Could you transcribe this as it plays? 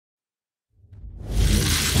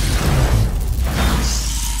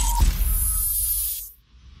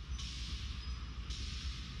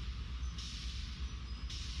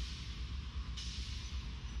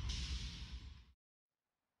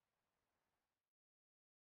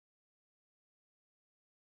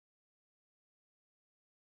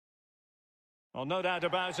Well, no doubt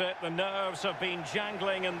about it, the nerves have been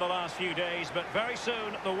jangling in the last few days, but very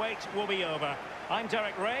soon the wait will be over. I'm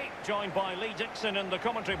Derek Ray, joined by Lee Dixon in the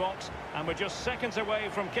commentary box, and we're just seconds away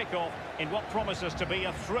from kickoff in what promises to be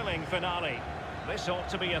a thrilling finale. This ought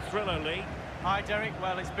to be a thriller, Lee. Hi, Derek.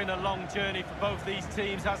 Well, it's been a long journey for both these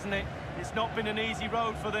teams, hasn't it? It's not been an easy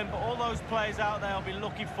road for them, but all those players out there will be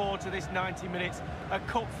looking forward to this 90 minutes, a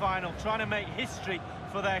cup final, trying to make history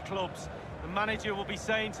for their clubs. The manager will be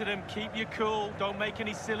saying to them, keep your cool, don't make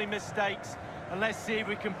any silly mistakes, and let's see if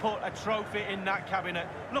we can put a trophy in that cabinet.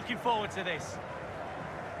 Looking forward to this.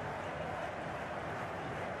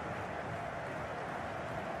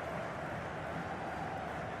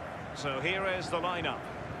 So here is the lineup.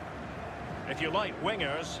 If you like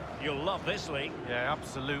wingers, you'll love this, Lee. Yeah,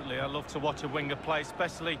 absolutely. I love to watch a winger play,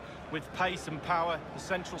 especially with pace and power. The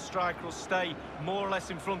central striker will stay more or less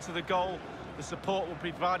in front of the goal. The support will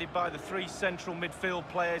be provided by the three central midfield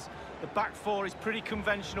players. The back four is pretty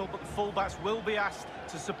conventional, but the fullbacks will be asked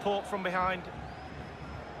to support from behind.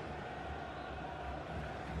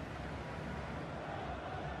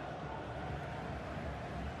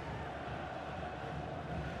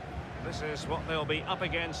 This is what they'll be up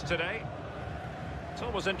against today. It's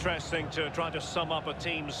always interesting to try to sum up a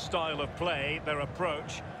team's style of play, their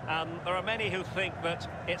approach, and there are many who think that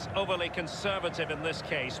it's overly conservative in this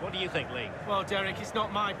case. What do you think, Lee? Well, Derek, it's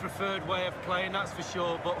not my preferred way of playing, that's for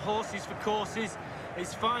sure, but horses for courses,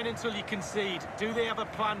 it's fine until you concede. Do they have a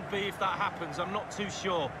plan B if that happens? I'm not too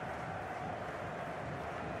sure.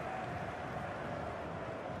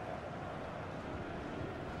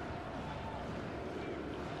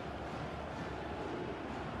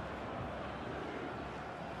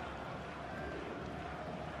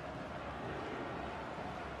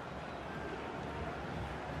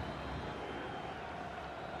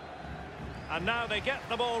 And now they get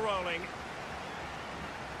the ball rolling.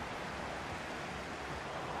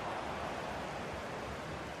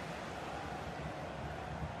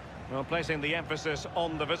 Well, placing the emphasis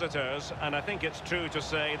on the visitors, and I think it's true to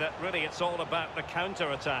say that really it's all about the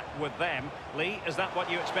counter-attack with them. Lee, is that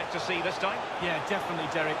what you expect to see this time? Yeah, definitely,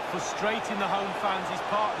 Derek. Frustrating the home fans is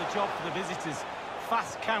part of the job for the visitors.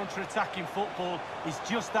 Fast counter-attacking football is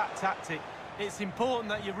just that tactic. It's important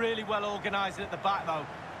that you're really well organised at the back, though.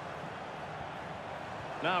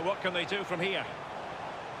 Now, what can they do from here?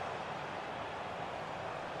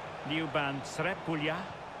 Ljuban Srepulja,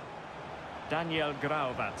 Daniel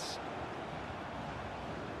Grauvac.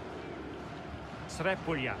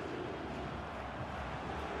 Srepulja.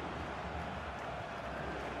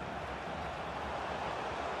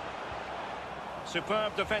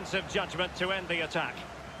 Superb defensive judgment to end the attack.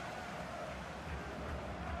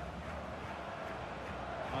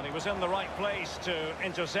 And he was in the right place to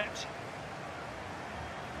intercept.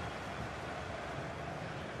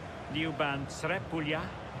 Ljuban Srepulja.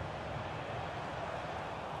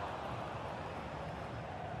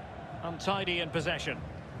 Untidy in possession.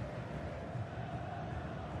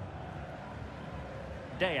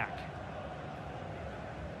 Deak.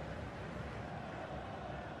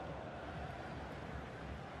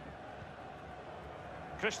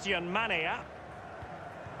 Christian Mania.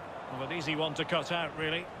 Well, an easy one to cut out,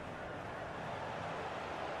 really.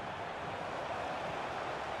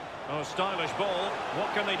 Oh, stylish ball.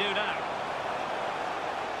 What can they do now?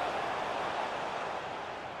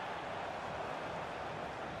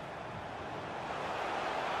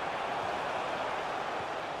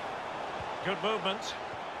 Good movement.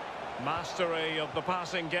 Mastery of the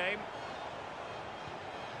passing game.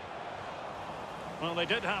 Well, they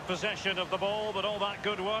did have possession of the ball, but all that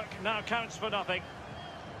good work now counts for nothing.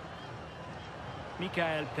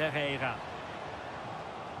 Mikael Pereira.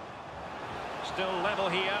 Still level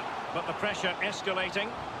here, but the pressure escalating.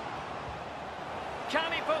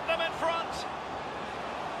 Can he put them in front?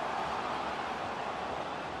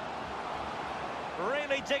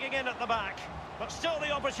 Really digging in at the back, but still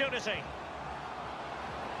the opportunity.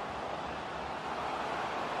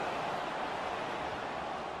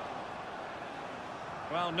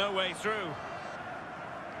 Well, no way through.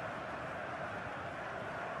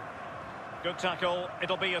 Good tackle,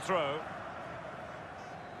 it'll be a throw.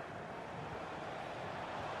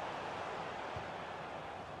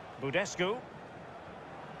 Budescu.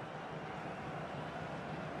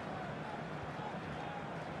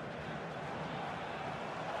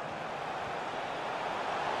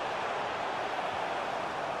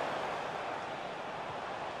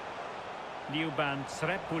 Ljuban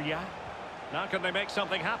Srepulja. Now can they make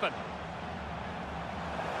something happen?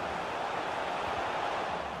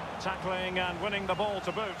 Tackling and winning the ball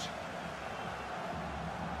to boot.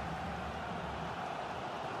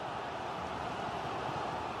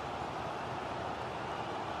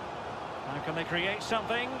 How can they create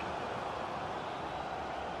something?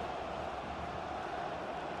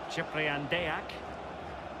 Ciprian Deac.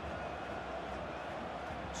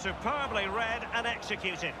 Superbly read and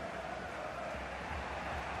executed.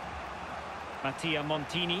 Mattia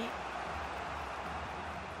Montini.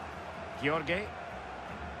 Giorgi.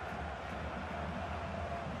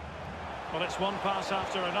 Well, it's one pass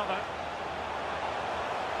after another.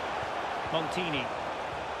 Montini.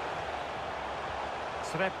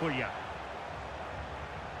 Srepulja.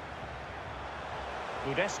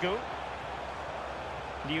 Budescu.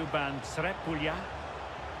 Liuban Srepulja.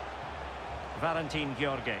 Valentin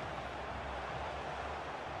Giorgi.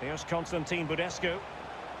 Here's Constantin Budescu.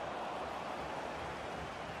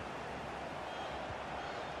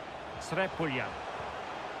 Srepulja.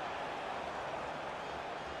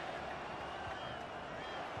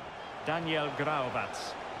 Daniel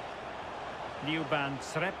Graubac. Liuban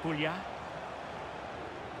Srepulja.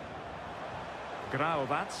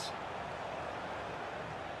 Graubac.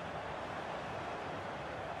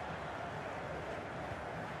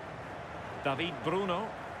 David Bruno.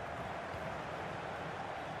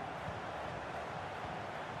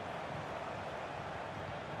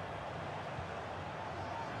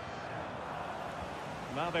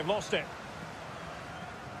 Now they've lost it.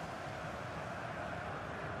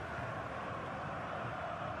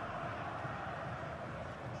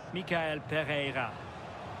 Mikael Pereira.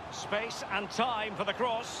 Space and time for the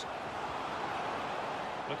cross.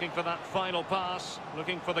 Looking for that final pass.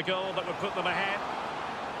 Looking for the goal that would put them ahead.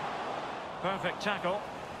 Perfect tackle.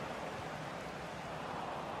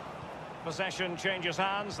 Possession changes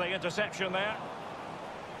hands. The interception there.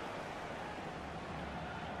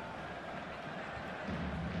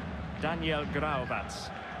 Daniel Graubac.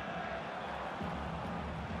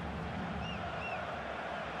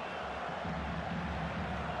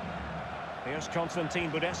 Here's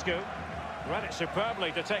Constantin Budescu. Read it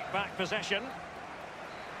superbly to take back possession.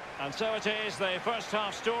 And so it is, the first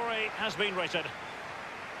half story has been written.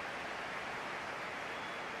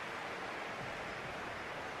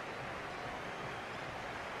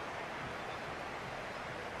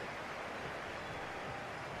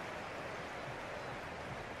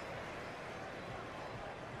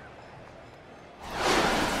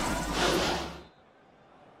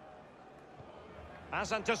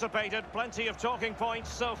 As anticipated, plenty of talking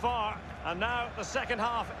points so far, and now the second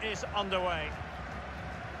half is underway.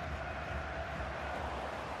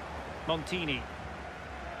 Montini.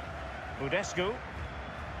 Budescu.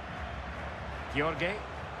 Giorgi.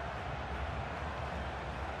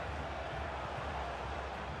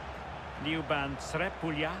 Liuban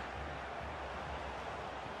Srepulja.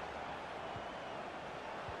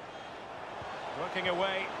 Working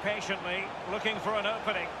away patiently, looking for an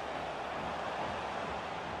opening.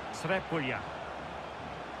 Srepulja.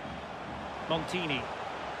 Montini.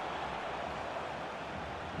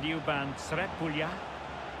 Liuban Srepulja.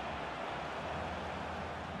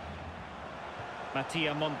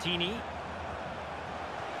 Mattia Montini.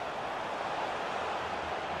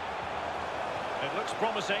 It looks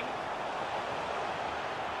promising.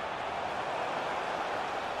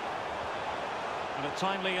 And a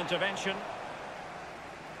timely intervention.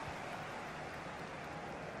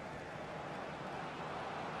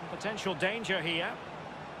 Potential danger here.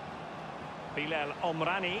 Bilal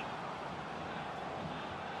Omrani.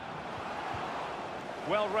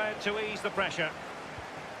 Well read to ease the pressure.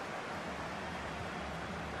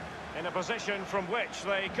 In a position from which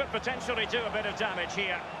they could potentially do a bit of damage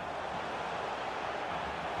here.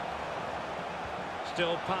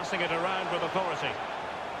 Still passing it around with authority.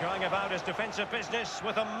 Going about his defensive business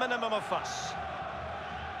with a minimum of fuss.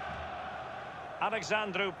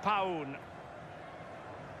 Alexandru Paun.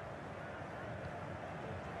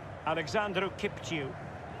 Alexandru Kipciu.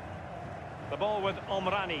 The ball with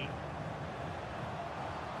Omrani.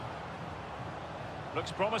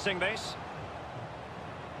 Looks promising, this.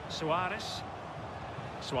 Suarez.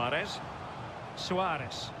 Suarez.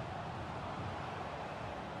 Suarez.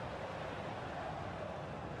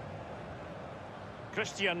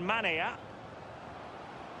 Christian Manea.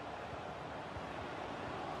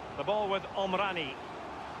 The ball with Omrani.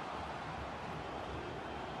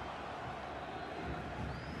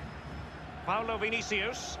 Paulo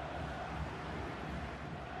Vinicius.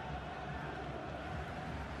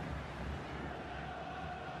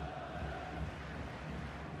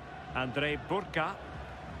 Andrei Burka.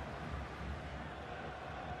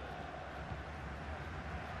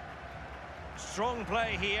 Strong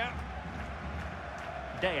play here.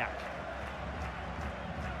 Deac.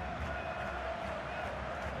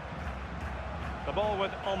 The ball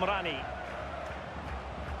with Omrani.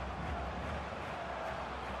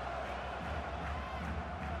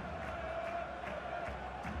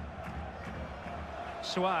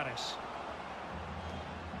 Suarez.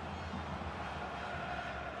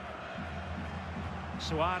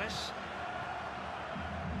 Suarez.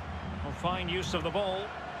 Will find use of the ball.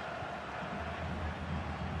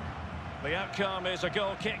 The outcome is a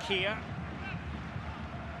goal kick here.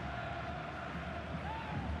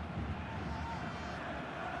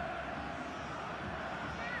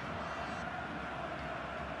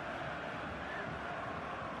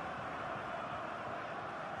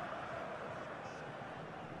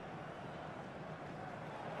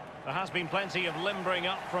 There has been plenty of limbering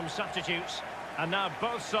up from substitutes, and now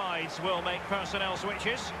both sides will make personnel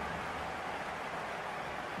switches.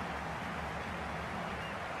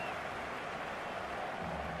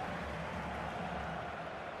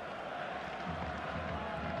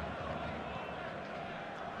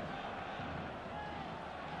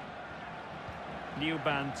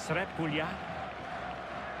 Pulja.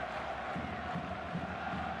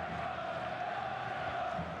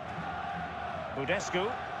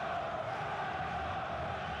 Budescu.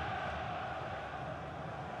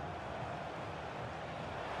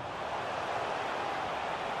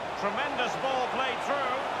 Tremendous ball played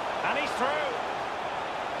through, and he's through.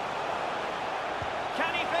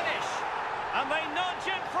 Can he finish? And they nudge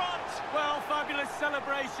in front. Well, fabulous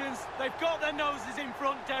celebrations. They've got their noses in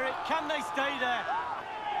front, Derek. Can they stay there?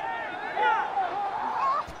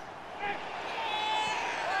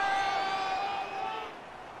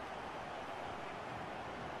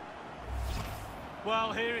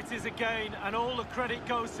 Well, here it is again, and all the credit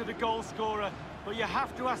goes to the goal scorer. But you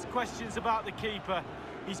have to ask questions about the keeper.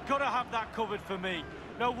 He's got to have that covered for me.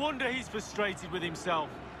 No wonder he's frustrated with himself.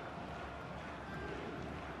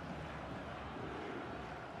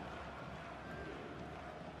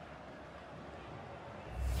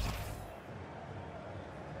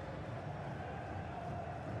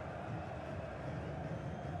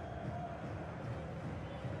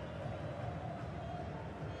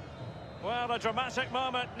 Well, a dramatic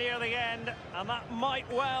moment near the end, and that might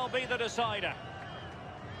well be the decider.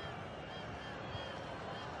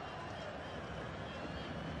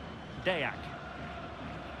 Deac.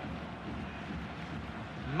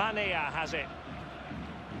 Mania has it.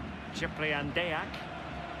 Ciprian Deac.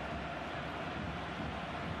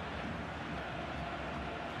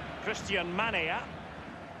 Christian Mania.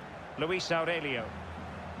 Luis Aurelio.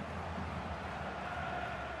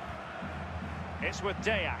 It's with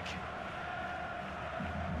Deac.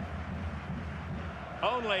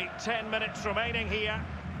 Only 10 minutes remaining here.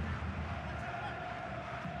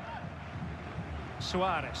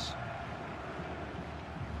 Suarez.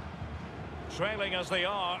 Trailing as they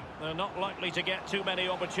are, they're not likely to get too many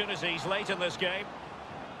opportunities late in this game.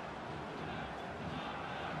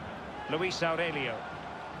 Luis Aurelio.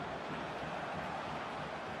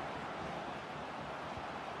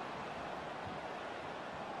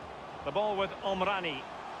 The ball with Omrani.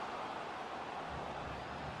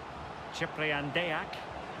 Ciprian Deac.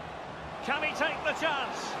 Can he take the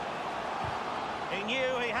chance? He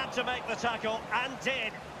knew he had to make the tackle, and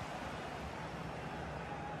did.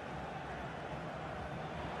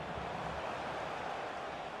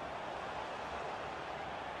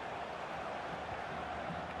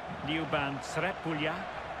 Pulja.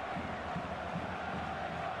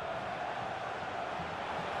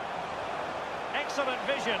 Excellent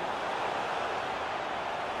vision.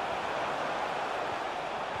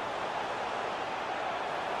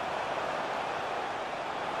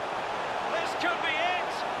 This could be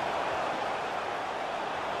it.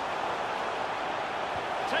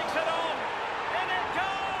 Takes it on. In it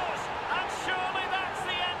goes. And surely that's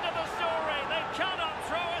the end of the story. They cannot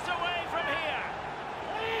throw us away from here.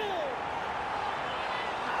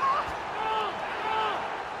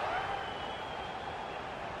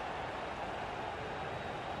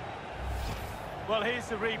 Well, here's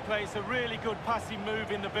the replay. It's a really good passing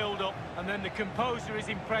move in the build-up, and then the composure is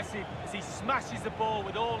impressive as he smashes the ball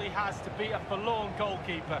with all he has to beat a forlorn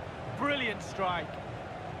goalkeeper. Brilliant strike.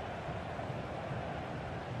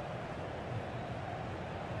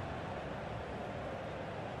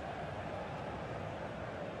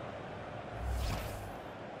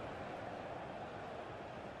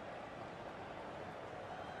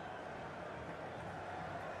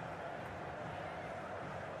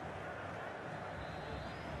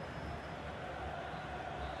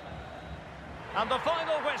 And the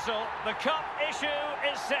final whistle, the cup issue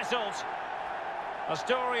is settled. A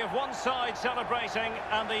story of one side celebrating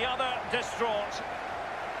and the other distraught.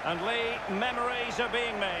 And Lee, memories are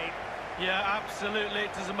being made. Yeah, absolutely.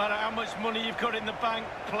 It doesn't matter how much money you've got in the bank.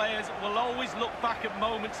 Players will always look back at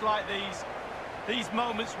moments like these. These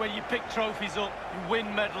moments where you pick trophies up, you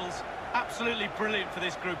win medals. Absolutely brilliant for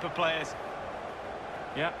this group of players.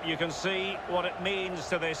 Yep, you can see what it means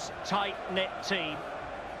to this tight-knit team.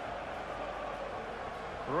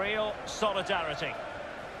 Real solidarity.